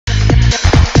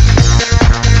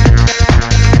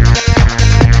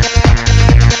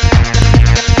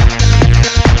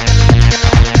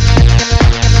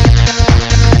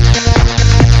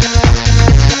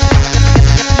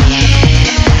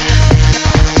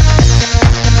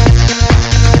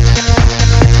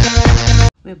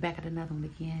back at another one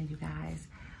again, you guys.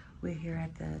 We're here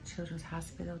at the Children's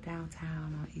Hospital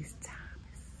downtown on East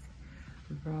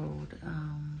Thomas Road.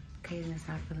 Kayden is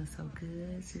not feeling so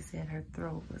good. She said her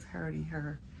throat was hurting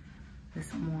her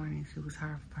this morning. It was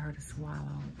hard for her to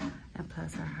swallow. And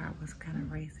plus her heart was kind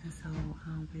of racing. So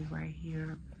we're right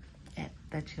here at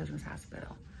the Children's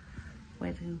Hospital,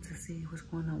 waiting to see what's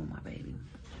going on with my baby.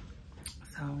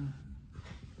 So,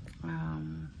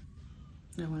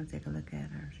 I want to take a look at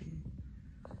her. She's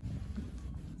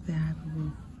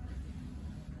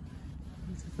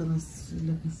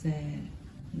looking sad,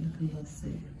 looking a little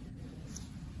sick.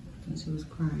 And she was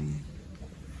crying.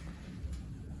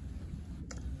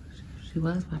 She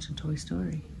was watching Toy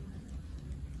Story.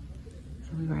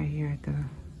 So we're right here at the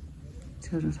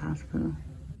Children's Hospital.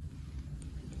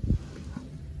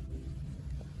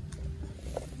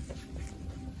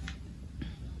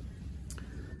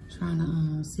 Trying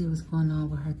to see what's going on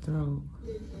with her throat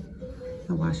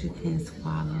and why she can't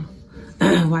swallow.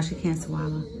 Why she can't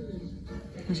swallow.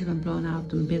 And she been blowing out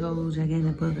them big old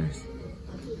gigantic boogers.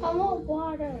 I want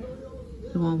water.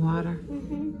 You want water?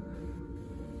 Mm-hmm.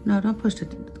 No, don't push the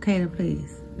Kayden,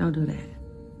 please. Don't do that.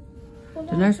 Well,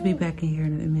 the nurse will be back in here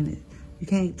in a minute. You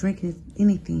can't drink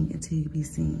anything until you be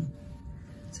seen.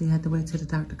 So you have to wait till the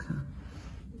doctor comes.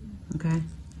 Okay?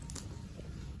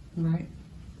 All right?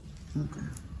 Okay.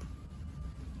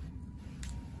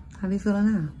 How do you feel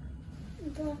now?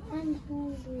 But I'm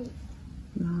hungry.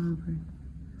 You're hungry.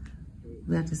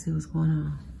 We have to see what's going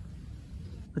on.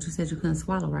 But you said you couldn't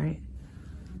swallow, right?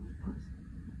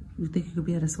 You think you could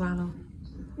be able to swallow?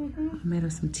 Mm-hmm. I made her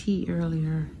some tea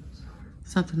earlier.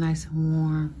 Something nice and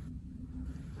warm.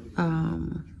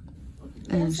 And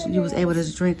you was able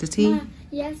to drink the tea?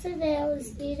 Yesterday I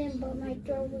was eating, but my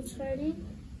throat was hurting.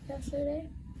 Yesterday.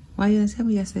 Why you didn't tell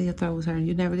me yesterday your throat was hurting?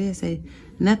 You never did say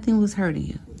nothing was hurting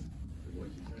you.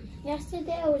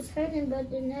 Yesterday I was hurting,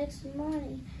 but the next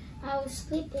morning I was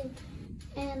sleeping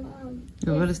and It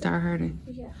really started hurting?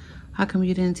 Yeah. How come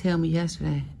you didn't tell me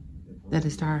yesterday that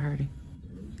it started hurting?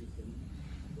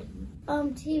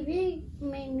 TV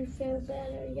made me feel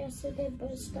better yesterday,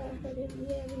 but it started hurting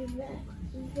very bad.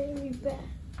 Very bad.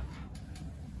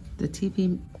 The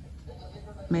TV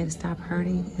made it stop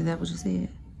hurting? Is that what you said?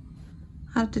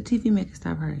 How did the TV make it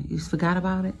stop hurting? You just forgot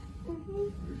about it? Mm-hmm.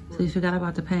 So you forgot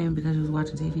about the pain because you was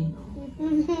watching TV?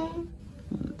 Mm-hmm.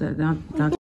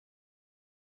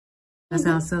 That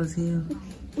sounds so to you?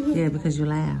 Yeah, because you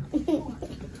laughed.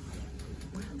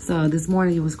 So this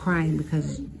morning you was crying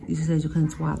because you said you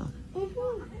couldn't swallow.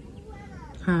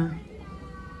 Huh?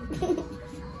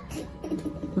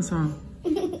 What's wrong?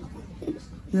 You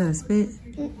gotta spit?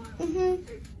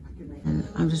 And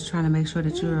I'm just trying to make sure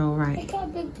that you're all right. I got a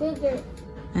big booger.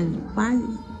 And why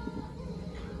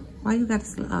you got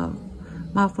a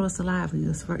mouthful of saliva?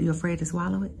 You afraid to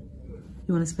swallow it?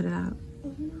 You want to spit it out?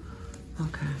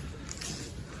 Okay.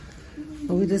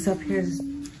 Well, we just up here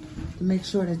to make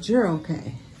sure that you're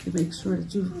okay. To make sure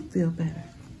that you feel better.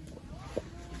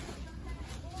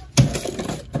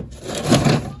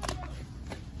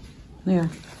 Yeah.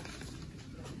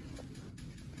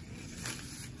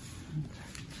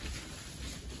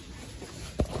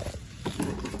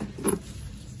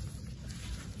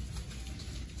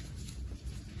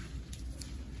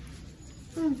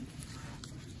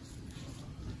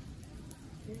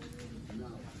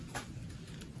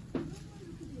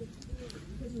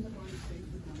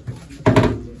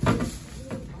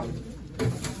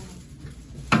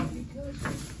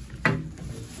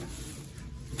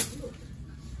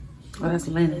 Oh, that's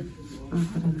linen.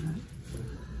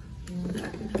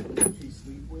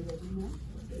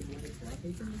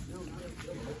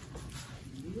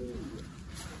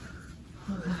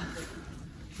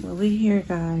 Well, we here,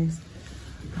 guys.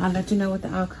 I'll let you know what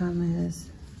the outcome is.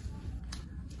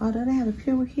 Oh, they have a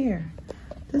Pure here.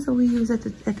 This is what we use at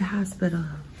the hospital.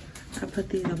 I put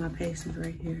these on my patients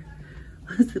right here.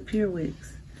 It's the Pure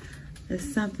Wigs.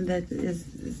 It's something that is,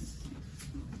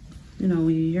 you know,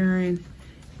 when you urine,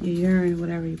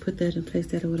 whatever, you put that and place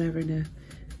that or whatever in the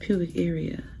pubic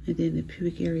area. And then the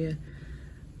pubic area,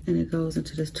 and it goes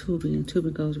into this tubing, and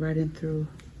tubing goes right in through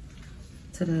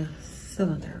to the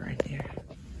cylinder right there.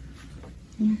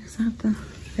 Yeah, something.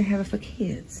 They have it for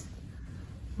kids.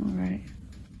 All right.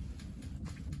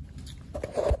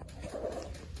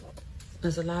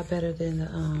 It's a lot better than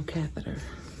the catheter,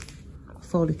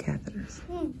 Foley catheters.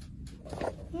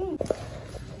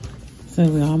 So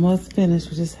we're almost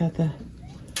finished. We just have to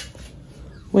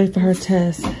wait for her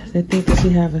test. They think that she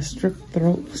have a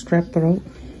strep throat.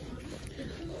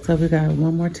 So we got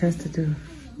one more test to do.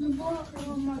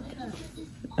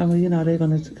 Oh, well, you know, they're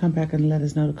gonna come back and let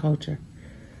us know the culture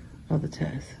of the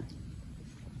test.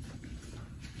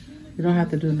 You don't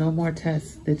have to do no more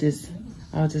tests.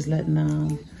 I was just letting our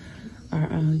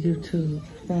YouTube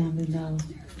family know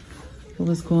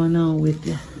what's going on with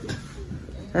you.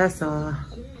 That's all.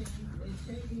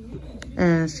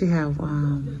 And she have,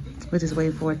 we're just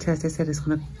waiting for a test. They said it's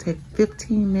gonna take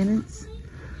 15 minutes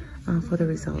for the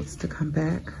results to come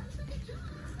back.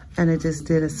 And they just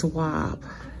did a swab.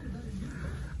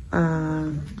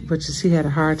 But she had a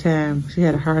hard time. She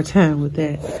had a hard time with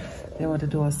that. They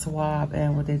wanted to do a swab,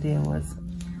 and what they did was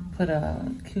put a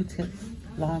Q-tip,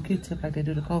 long Q-tip like they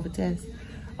do the COVID test,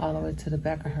 all the way to the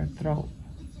back of her throat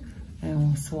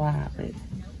and swab it.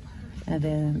 And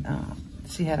then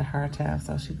she had a hard time,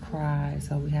 so she cried.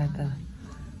 So we had to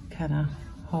kind of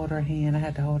hold her hand. I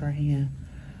had to hold her hand.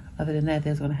 Other than that,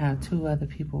 there's going to have 2 other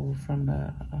people from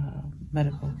the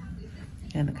medical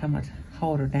and to come and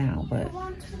hold her down. But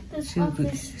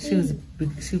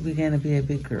she began to be a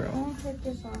big girl. I want to take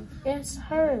this off. It's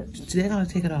hurt. They're going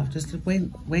to take it off. Just wait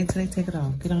until they take it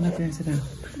off. Get on up there and sit down.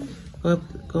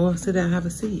 Go and sit down and have a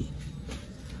seat.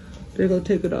 They're going to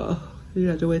take it off. You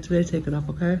have to wait till they take it off,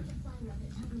 okay?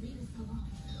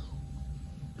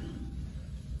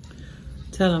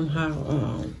 Tell them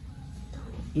how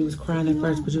you was crying at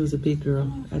first, but you was a big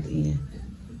girl at the end.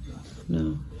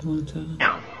 No, I want to tell them.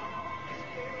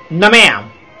 No, ma'am.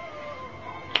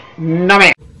 No,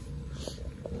 ma'am.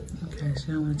 Okay,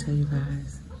 so I want to tell you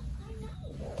guys.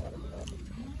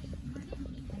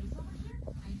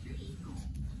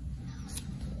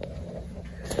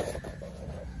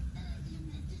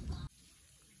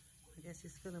 I guess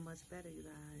she's feeling much better, you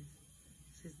guys.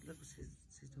 Look what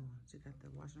she's doing. She got the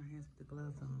washing her hands with the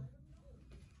gloves on.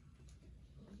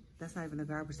 That's not even the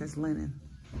garbage, that's linen.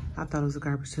 I thought it was a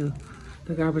garbage too.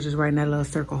 The garbage is right in that little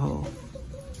circle hole.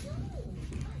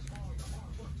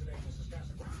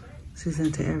 She's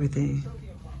into everything.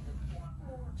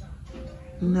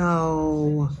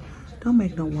 No, don't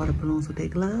make no water balloons with their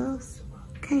gloves.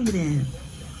 Kayden,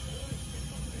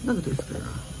 look at this girl.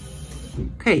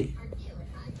 Kate.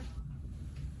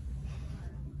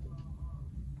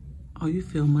 Oh, you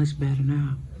feel much better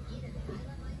now.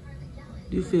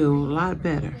 You feel a lot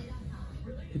better.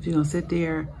 If you're gonna sit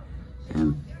there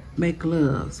and make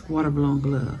gloves, water balloon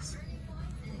gloves.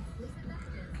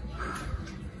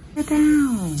 Get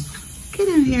down. Get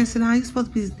in here and sit down. You're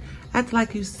supposed to be acting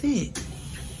like you sick.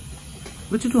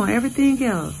 But you're doing everything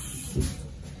else.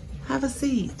 Have a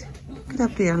seat. Get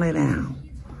up there and lay down.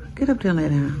 Get up there and lay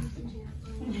down.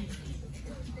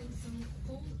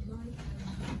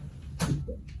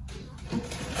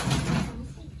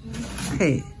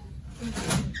 Hey.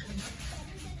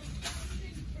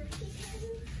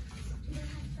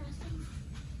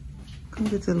 Come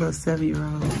get the little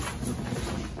 7-year-old.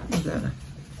 You got her.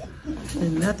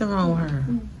 There's nothing wrong with her.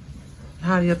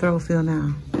 How do your throat feel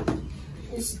now?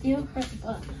 It still hurt,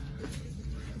 but...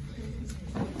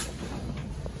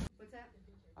 What's that?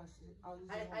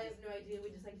 I have no idea. We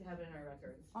just like to have it in our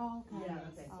records. Oh, okay. Yeah,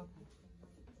 okay.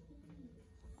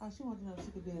 Oh, she wanted to know if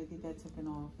she could be able to get that taken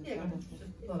off. Yeah,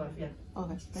 just pull it off, yeah.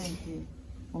 Okay, thank you.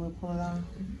 Want me to pull it off?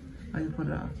 Oh, you put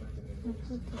it off?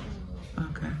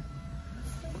 Okay.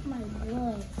 My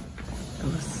blood. It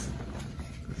was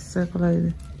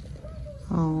circulated.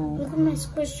 Oh. Look at my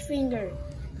squished finger.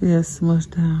 Yeah,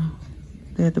 smushed down.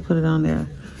 They had to put it on there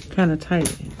kind of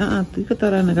tight. You could throw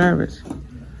that in the garbage.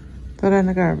 Throw that in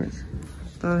the garbage.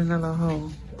 Throw it in that little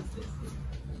hole.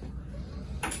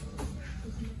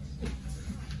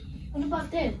 What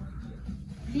about this?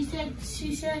 She said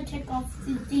she should take off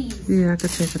these. Yeah, I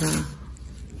could take it off.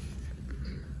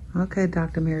 Okay,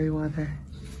 Dr. Merriweather.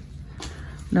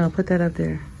 No, put that up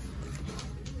there.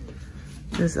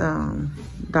 This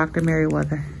Dr.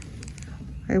 Merriweather.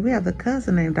 Hey, we have a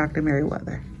cousin named Dr.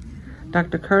 Merriweather.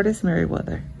 Dr. Curtis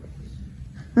Merriweather.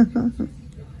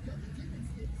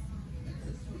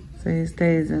 So he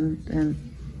stays in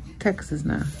Texas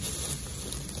now.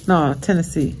 No,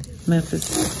 Tennessee. Memphis,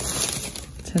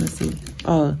 Tennessee.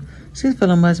 Oh, she's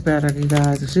feeling much better, you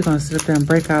guys. She's gonna sit up there and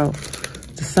break out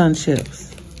the sun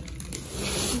chips.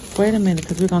 Wait a minute,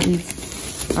 because we're gonna eat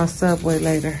our Subway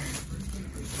later.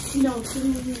 No, as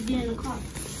soon as we get in the car.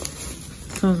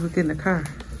 As soon as we get in the car.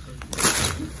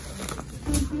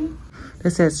 They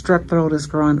said strep throat is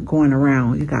going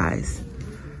around, you guys.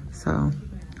 So,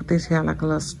 I think she had like a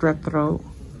little strep throat.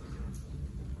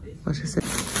 What she said.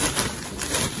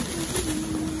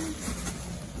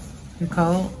 You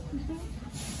cold?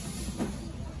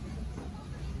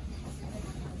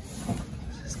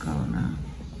 She's cold now.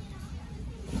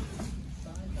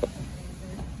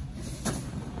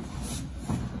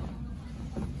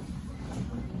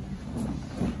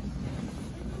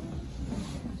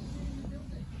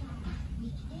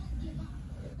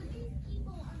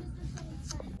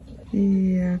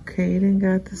 Yeah, Kayden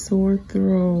got the sore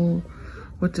throat,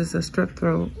 which is a strep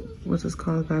throat, which is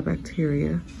caused by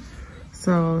bacteria.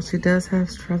 So she does have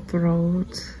strep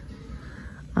throat.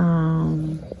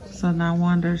 So no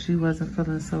wonder she wasn't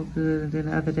feeling so good. And then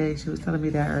the other day she was telling me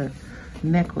that her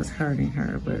neck was hurting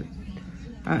her, but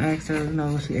I asked her, you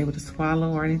know, was she able to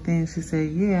swallow or anything? She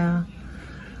said, yeah.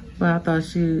 But I thought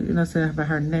she, you know, said about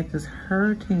her neck is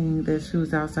hurting, that she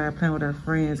was outside playing with her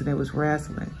friends and they was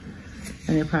wrestling.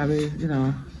 And they probably, you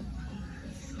know,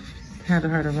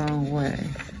 handled her the wrong way.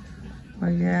 But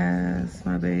yes,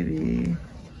 my baby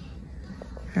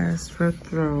has strep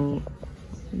throat.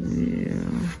 Yeah.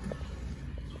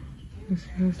 She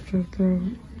has strep throat.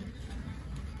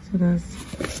 So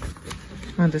that's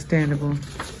understandable.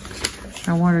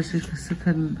 I wonder if she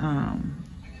couldn't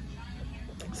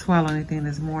swallow anything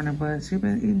this morning, but she's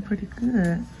been eating pretty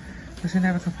good. But she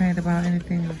never complained about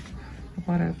anything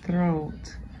about her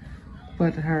throat.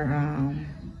 But her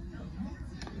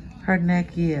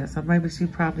neck, yeah. So maybe she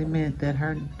probably meant that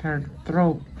her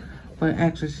throat, but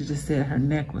actually she just said her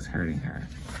neck was hurting her.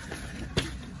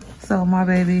 So my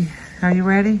baby, are you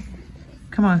ready?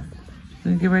 Come on,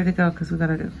 we can get ready to go because we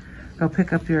gotta go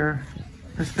pick up your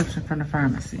prescription from the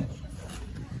pharmacy.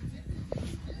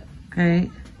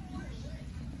 Okay,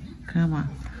 come on.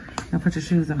 Now put your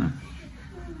shoes on.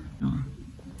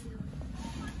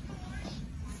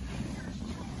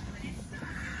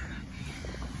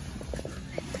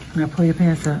 Now pull your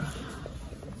pants up.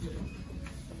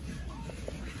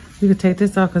 You can take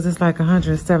this off because it's like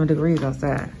 107 degrees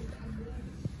outside.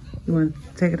 You want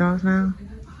to take it off now?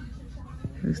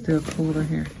 It's still cool in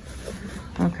here.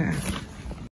 Okay.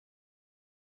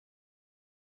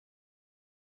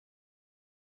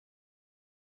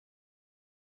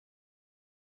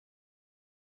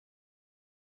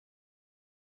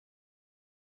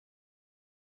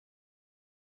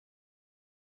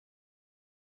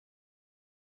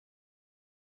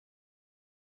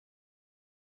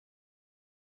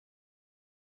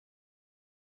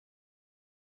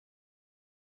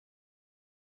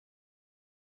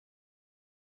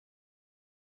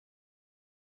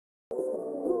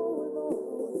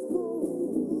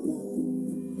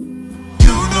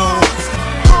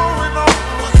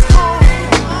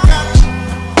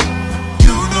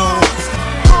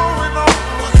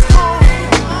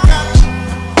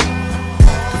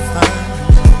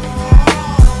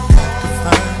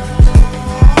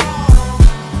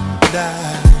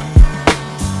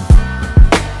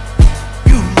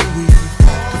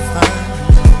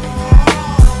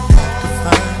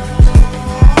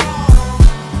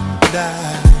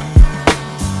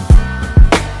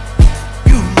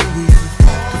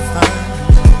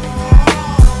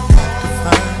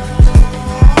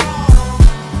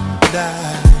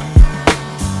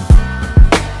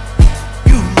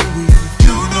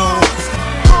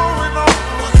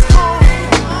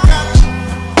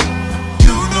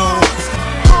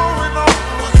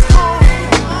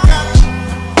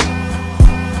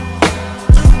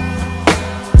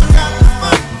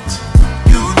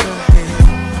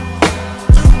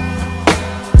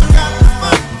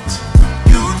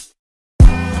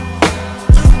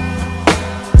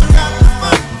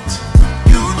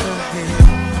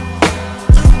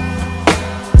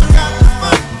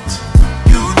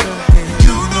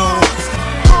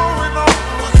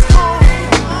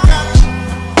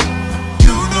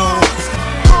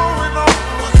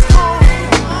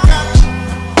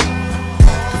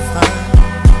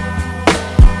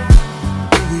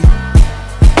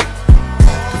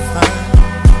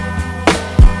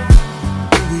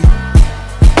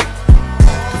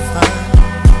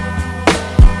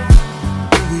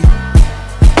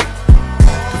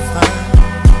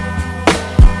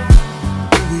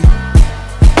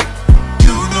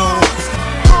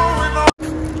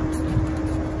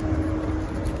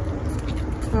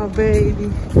 Baby,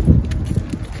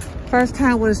 first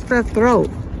time with a strep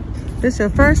throat. This your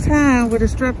first time with a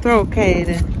strep throat,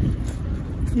 Kayden.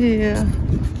 Yeah.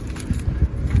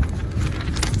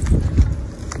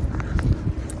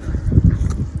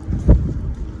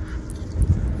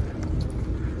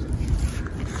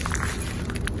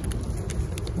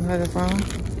 Let it fall.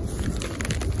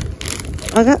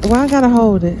 I gotta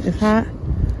hold it. It's hot.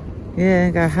 Yeah,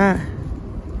 it got hot.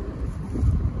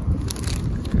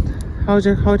 Hold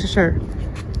your shirt.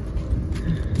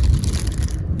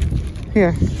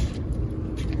 Here.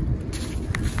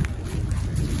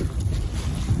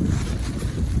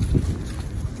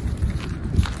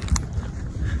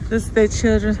 This is the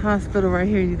children's hospital right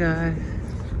here, you guys.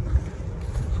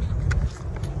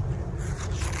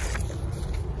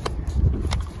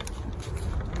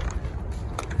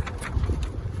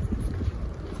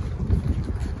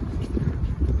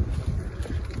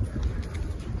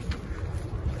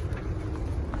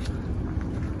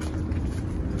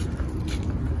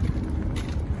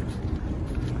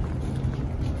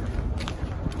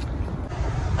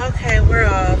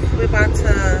 we're about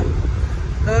to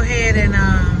go ahead and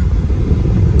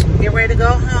get ready to go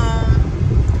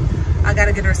home. I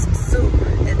gotta get her some soup,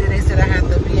 and then they said I have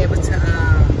to be able to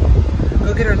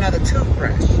go get her another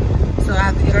toothbrush. So I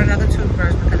have to get her another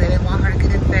toothbrush because they didn't want her to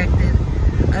get infected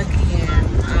again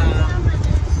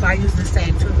by using the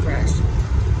same toothbrush.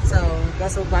 So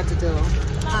that's what we're about to do.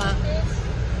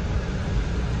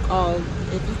 Oh,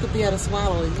 if you could be able to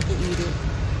swallow it, you can eat it.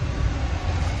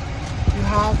 You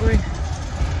hungry?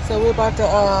 So we're about to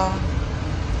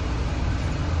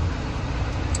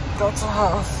go to the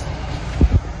house,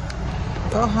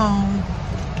 go home.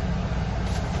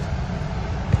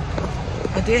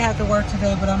 I did have to work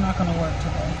today, but I'm not gonna work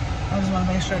today. I just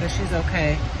wanna make sure that she's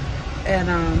okay. And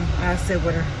I'll sit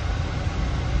with her,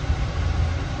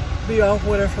 be off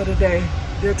with her for the day.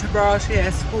 Then tomorrow she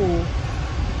has school.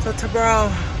 So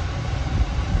tomorrow,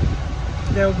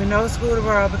 there will be no school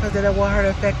tomorrow because they don't want her to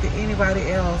affect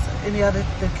anybody else, any other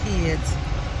the kids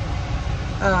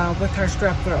with her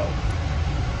strep throat.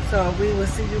 So we will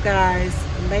see you guys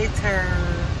later.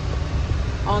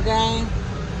 Okay?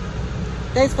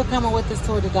 Thanks for coming with us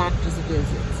to the doctor's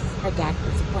visits, her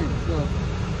doctor's appointment, well,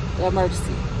 the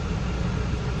emergency.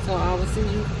 So I will see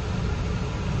you.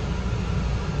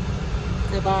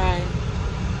 Goodbye.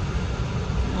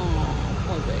 Oh,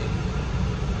 poor baby.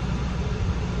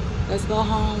 Let's go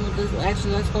home.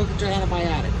 Actually, let's go get your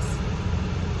antibiotics.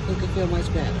 You can feel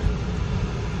much better.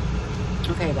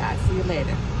 Okay, guys. See you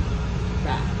later.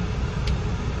 Bye.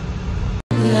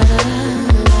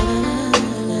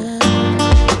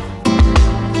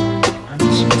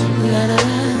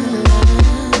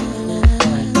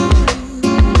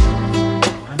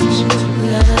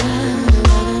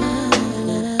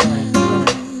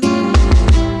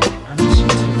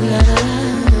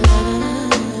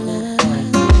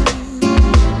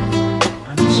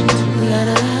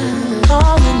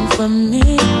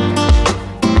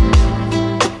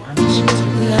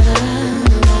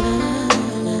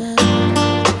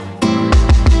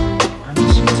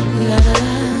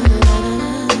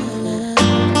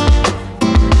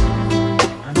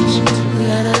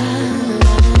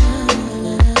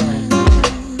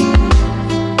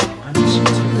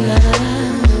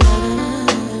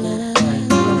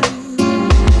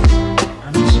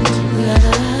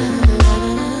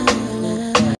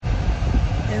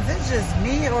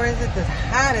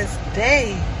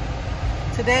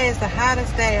 Today is the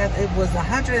hottest day. It was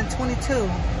 122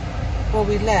 where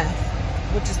we left,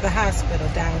 which is the hospital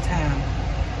downtown.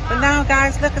 But now,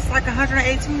 guys, look, it's like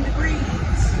 118 degrees.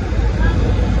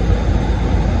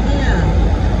 Yeah.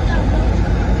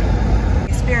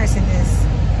 Experiencing this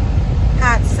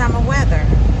hot summer weather.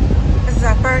 This is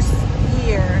our first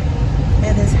year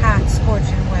in this hot,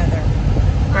 scorching weather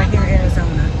right here in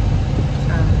Arizona.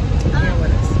 Here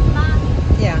with us. Mom,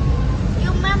 yeah. you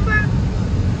remember?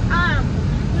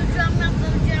 We dropped off the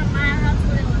Jeremiah house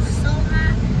when it was so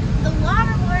hot. The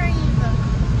water weren't even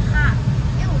hot.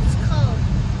 It was cold.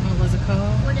 Oh, was it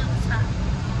cold? When it was hot.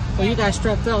 Well, you got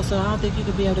strep throat, so I don't think you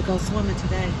could be able to go swimming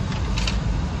today.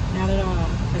 Not at all,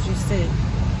 because you're sick.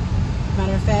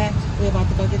 Matter of fact, we're about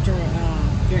to go get your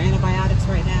antibiotics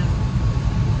right now.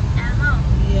 At home.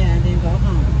 Yeah, and then go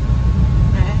home.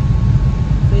 Okay?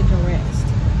 So you can rest.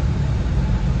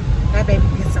 That baby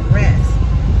can get some rest.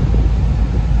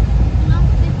 I'm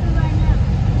sleeping right now.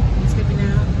 You sleeping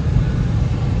now?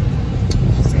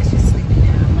 She said she's sleeping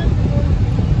now.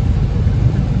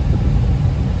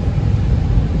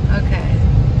 Okay.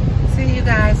 See you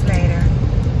guys later.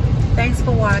 Thanks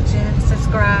for watching.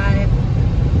 Subscribe.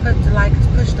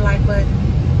 Push the like button.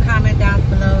 Comment down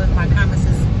below if my comments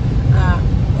is